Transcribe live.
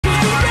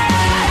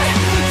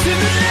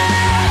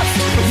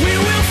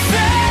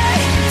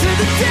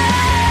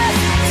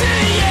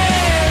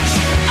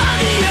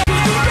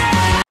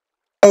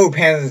Hello,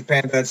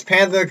 Panther, it's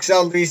Panther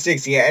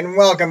XL360, and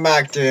welcome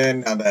back to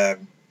another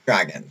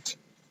Dragons.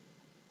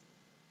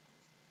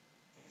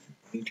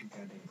 Way too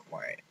goddamn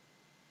quiet.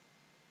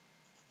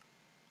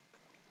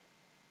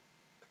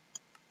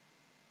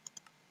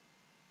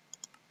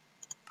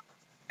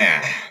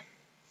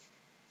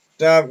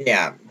 So,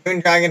 yeah,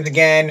 doing Dragons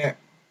again.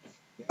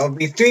 There'll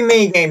be 3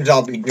 mini-games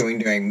I'll be doing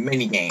during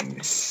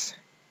mini-games.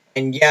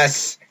 And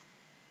yes,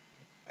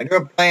 I do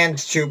have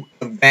plans to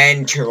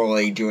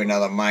eventually do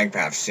another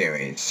Minecraft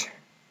series.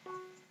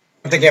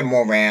 Once I get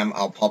more RAM,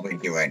 I'll probably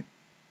do it.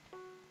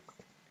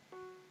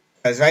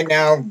 Because right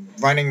now,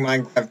 running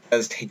Minecraft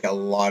does take a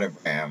lot of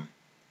RAM.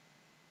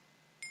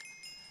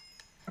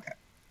 Okay.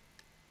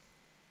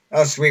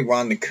 Oh sweet, we're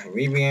on the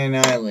Caribbean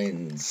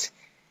Islands.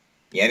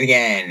 Yet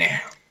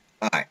again.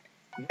 Alright.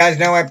 You guys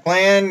know my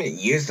plan?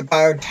 Use the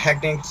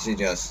pyrotechnics to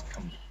just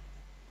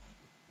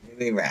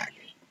completely wreck.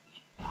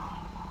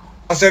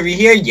 Also, if you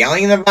hear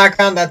yelling in the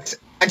background, that's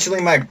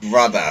actually my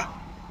brother.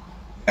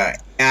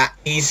 Yeah,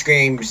 he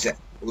screams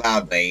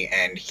loudly,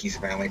 and he's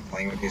apparently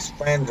playing with his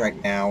friends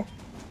right now.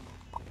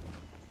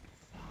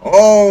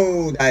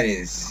 Oh, that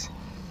is...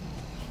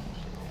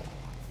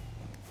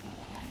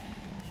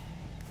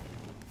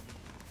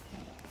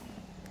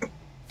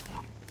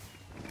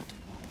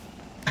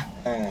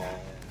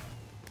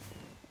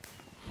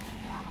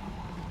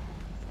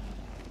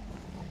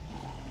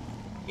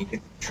 Need to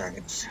track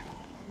it.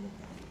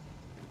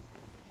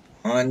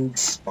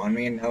 Spawn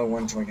me another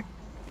one so I can...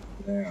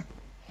 There.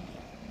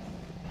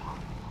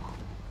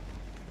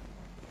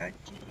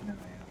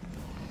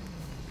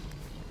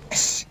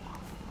 Yes!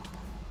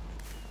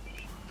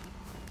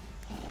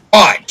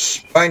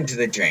 Watch! Run to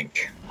the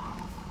drink.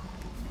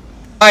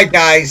 Alright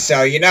guys,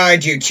 so you know I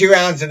do 2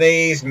 rounds of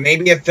these,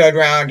 maybe a 3rd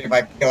round if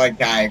I feel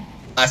like I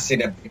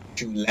lasted a bit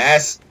too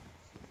less. So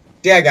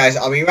yeah guys,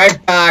 I'll be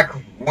right back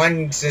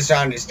once this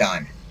round is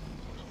done.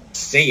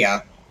 See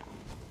ya.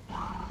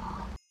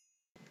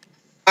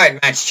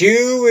 Alright, match 2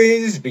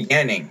 is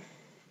beginning.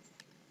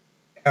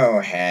 Go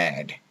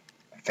ahead.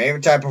 My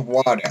favorite type of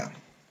water.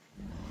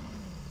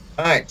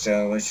 Alright,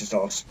 so let's just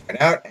all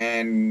spread out,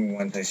 and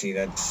once I see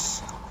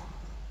that's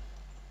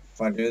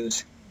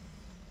fudges.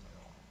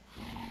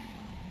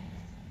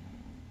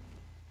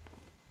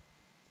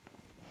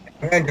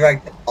 I'm gonna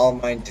direct all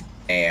mine to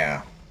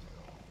there.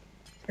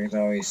 There's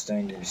always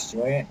starting to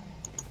destroy it.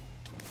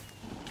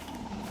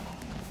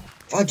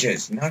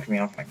 Fudges knocked me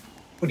off my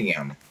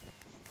podium.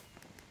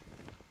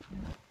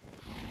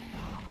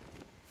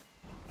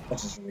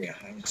 This is really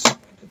high.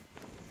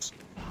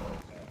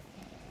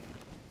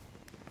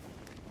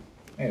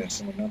 Hey, there's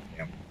someone up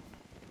here.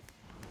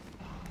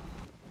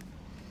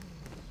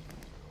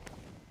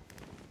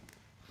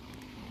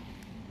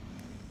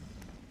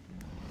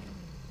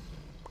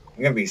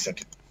 I'm gonna be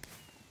such a...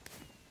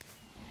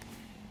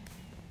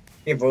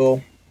 Hey,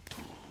 fool.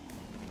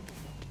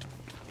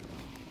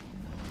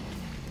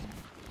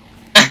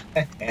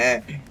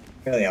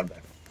 Really up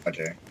there.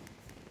 Fudger.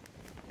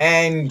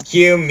 And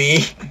cue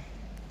me.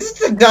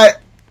 This is the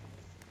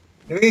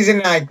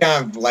reason I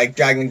kind of like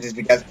Dragons is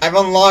because I've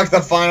unlocked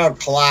the final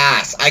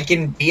class. I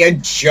can be a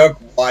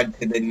jerkwad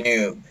to the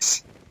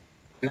noobs.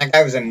 And that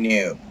guy was a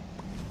noob.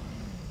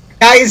 The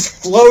guy is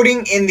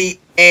floating in the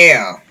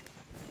air.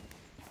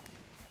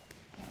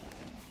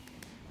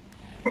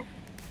 Go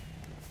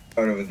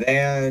over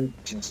there,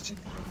 just to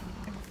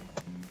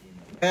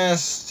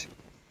best.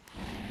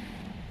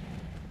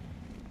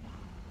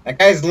 That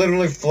guy's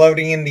literally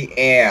floating in the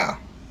air.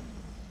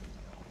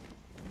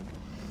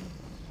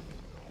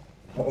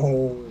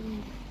 Oh.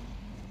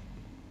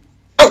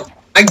 Oh!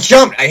 I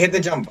jumped! I hit the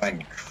jump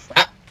button.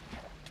 Crap.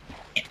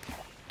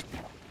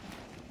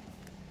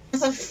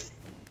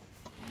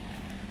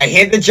 I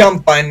hit the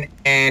jump button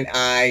and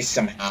I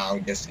somehow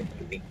just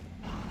completely...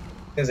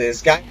 Because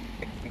this guy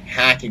is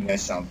hacking or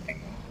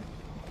something.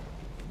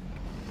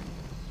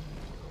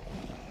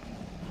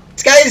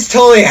 This guy is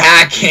totally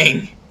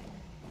hacking!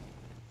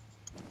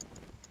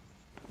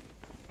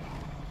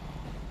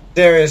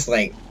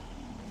 Seriously.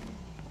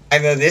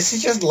 Either this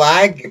is just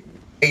lag,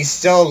 he's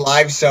still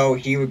alive, so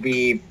he would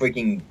be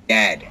freaking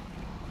dead.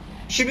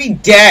 He should be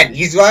dead!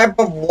 He's right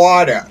above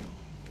water!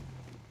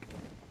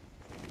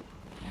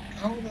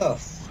 How the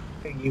f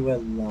are you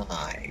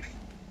alive?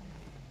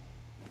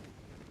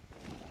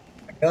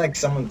 I feel like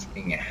someone's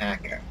being a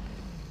hacker.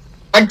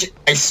 I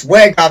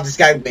swear to God, if this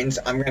guy wins,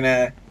 I'm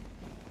gonna...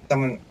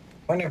 I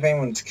wonder if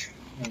anyone's...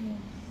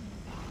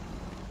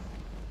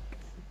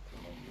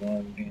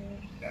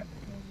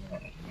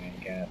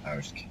 I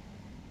was kidding.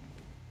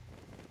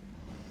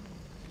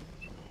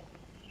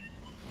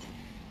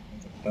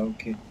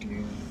 Focus,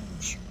 dude.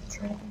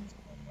 Oh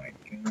my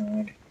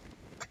God.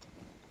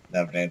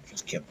 Love it.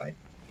 Just killed by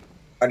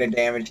other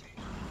damage.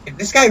 If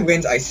this guy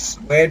wins, I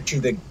swear to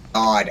the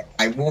God,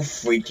 I will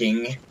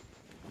freaking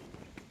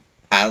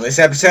title this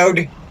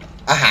episode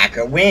A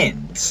Hacker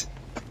Wins.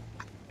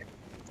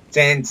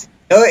 Since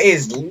there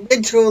is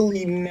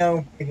literally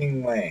no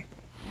freaking way.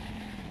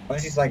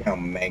 Unless he's like a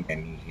Omega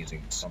and he's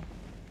using something.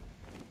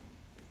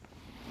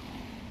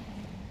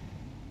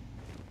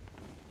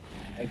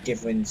 A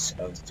difference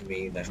of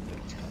 3 left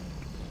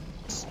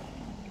times.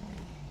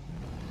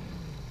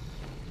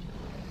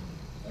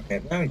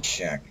 Okay, let me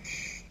check.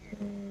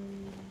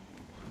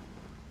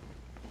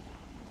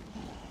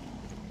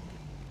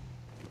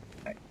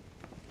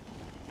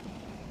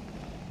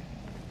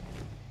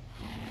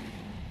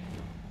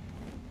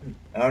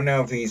 I don't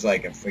know if he's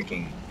like a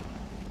freaking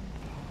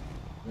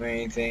or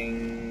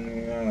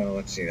anything. Oh,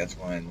 let's see, that's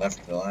one left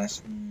for the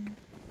last one.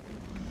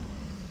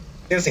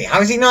 Seriously,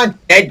 how is he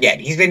not dead yet?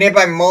 He's been hit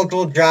by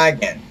multiple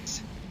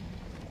dragons.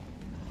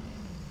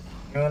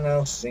 No one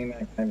else seems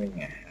like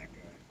having a hacker.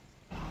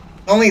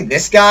 Only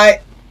this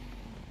guy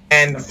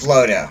and the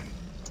floater.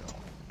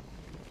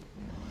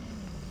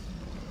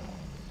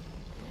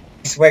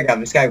 I swear to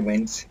God, this guy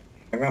wins.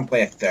 I'm gonna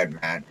play a third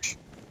match.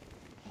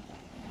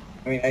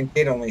 I mean, I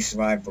did only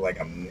survive for like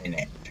a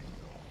minute.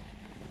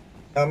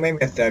 So maybe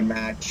a third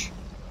match.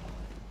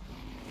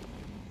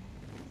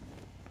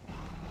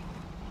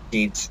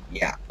 Cheats,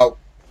 yeah. Oh.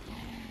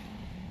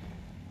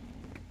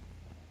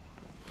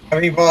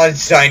 Some people are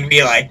starting to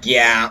be like,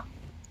 yeah.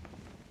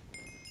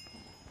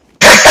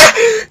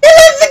 It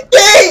is a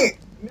game!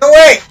 No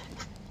way!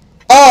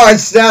 Oh,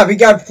 stop, he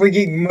got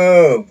freaking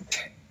moved.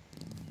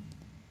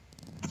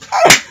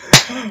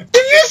 Did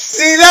you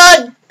see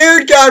that?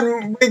 Dude got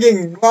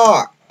freaking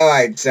rocked.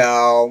 Alright,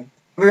 so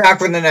I'll be back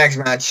when the next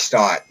match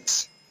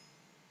starts.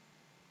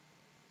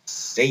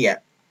 See ya.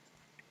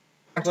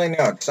 Actually,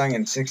 no, it's starting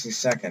in 60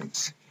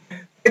 seconds.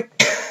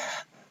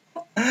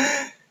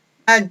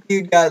 That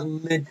dude got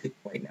lit.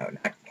 Wait, no,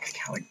 not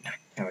coward, not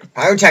coward.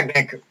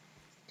 Pyrotechnic.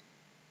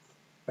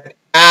 But,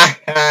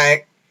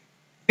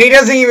 he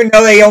doesn't even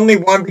know they only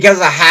won because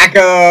the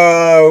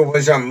hacker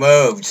was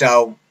removed,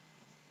 so.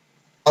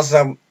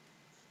 Also,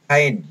 I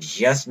had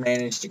just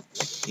managed to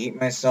keep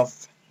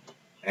myself.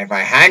 And if I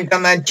hadn't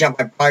done that jump,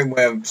 I probably would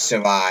have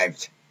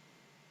survived.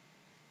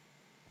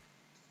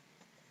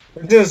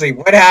 But seriously,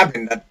 what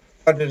happened? That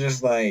fucker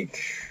just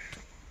like.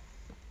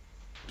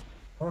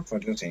 What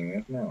fucker just saying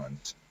with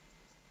melons?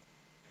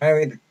 I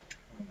read the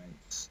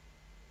comments.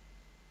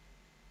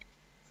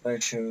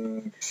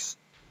 Flashhooks.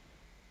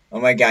 Oh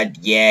my god,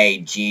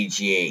 yay,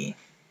 GG.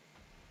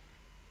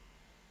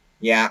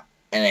 Yeah,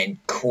 and then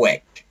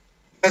quit. He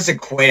must have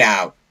quit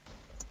out.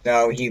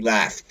 So he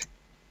left.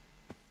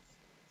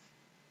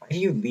 Why do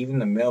you leave in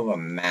the middle of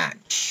a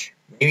match?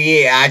 Maybe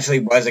he actually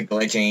was a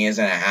glitch and he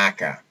isn't a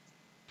hacker.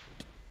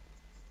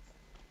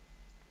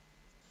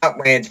 Oh,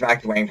 wait, it's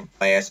back to waiting for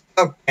players.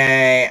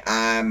 Okay,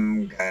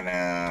 I'm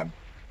gonna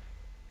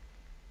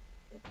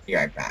be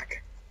right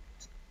back.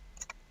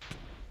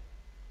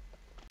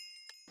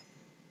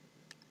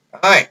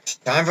 Alright,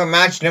 time for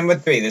match number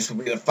 3. This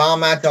will be the final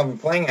match I'll be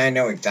playing, and I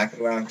know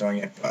exactly what I'm doing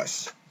at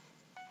first.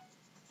 I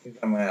think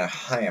I'm at a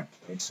higher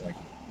place so I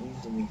can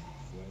easily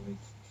throw it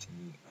to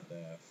the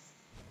other.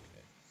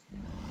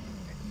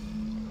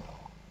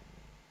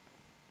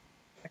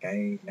 That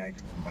guy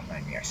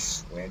behind me, I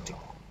swear to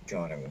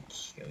God I will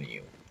kill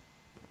you.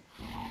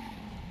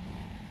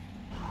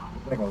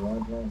 Like a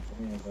large one.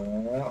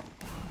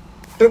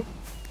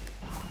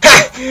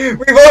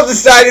 We both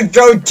decided to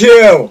throw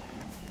 2!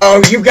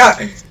 Oh, you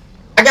got.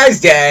 That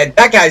guy's dead,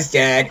 that guy's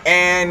dead,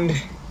 and.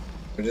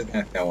 We're just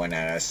gonna throw one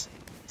at us.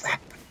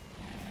 Crap.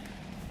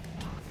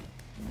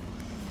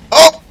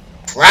 Oh!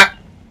 Crap!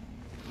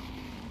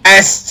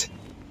 Est.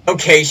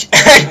 Location.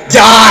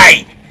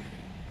 Die!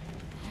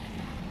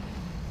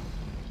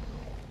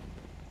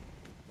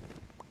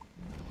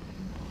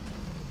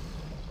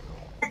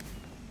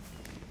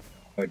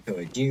 I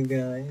told you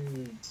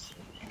guys.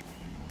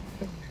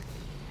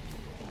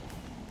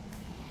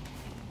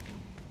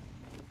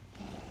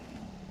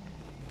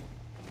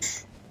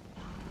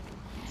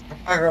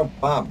 I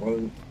got Bob,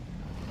 bro.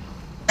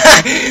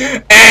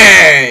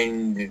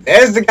 And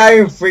there's the guy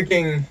who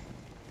freaking.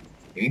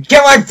 If you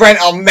kill my friend,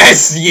 I'll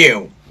mess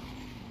you!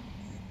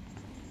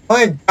 Oh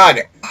my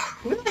god.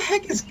 Who the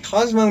heck is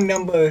Cosmo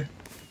number?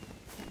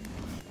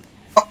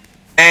 Oh,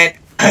 and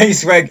I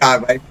swear to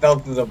God, if I fell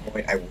through the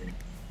void, I would.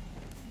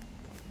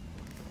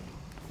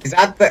 Is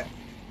that the.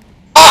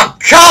 Oh,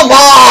 come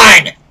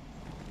on!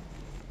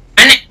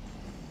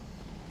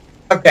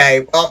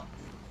 Okay, well.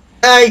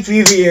 If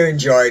you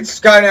enjoyed,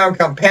 subscribe now,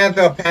 become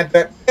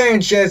Panther,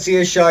 and share, see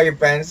you, show your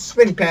friends.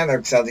 Switch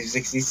Panther, Celtic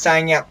 60,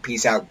 signing out,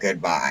 peace out,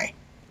 goodbye.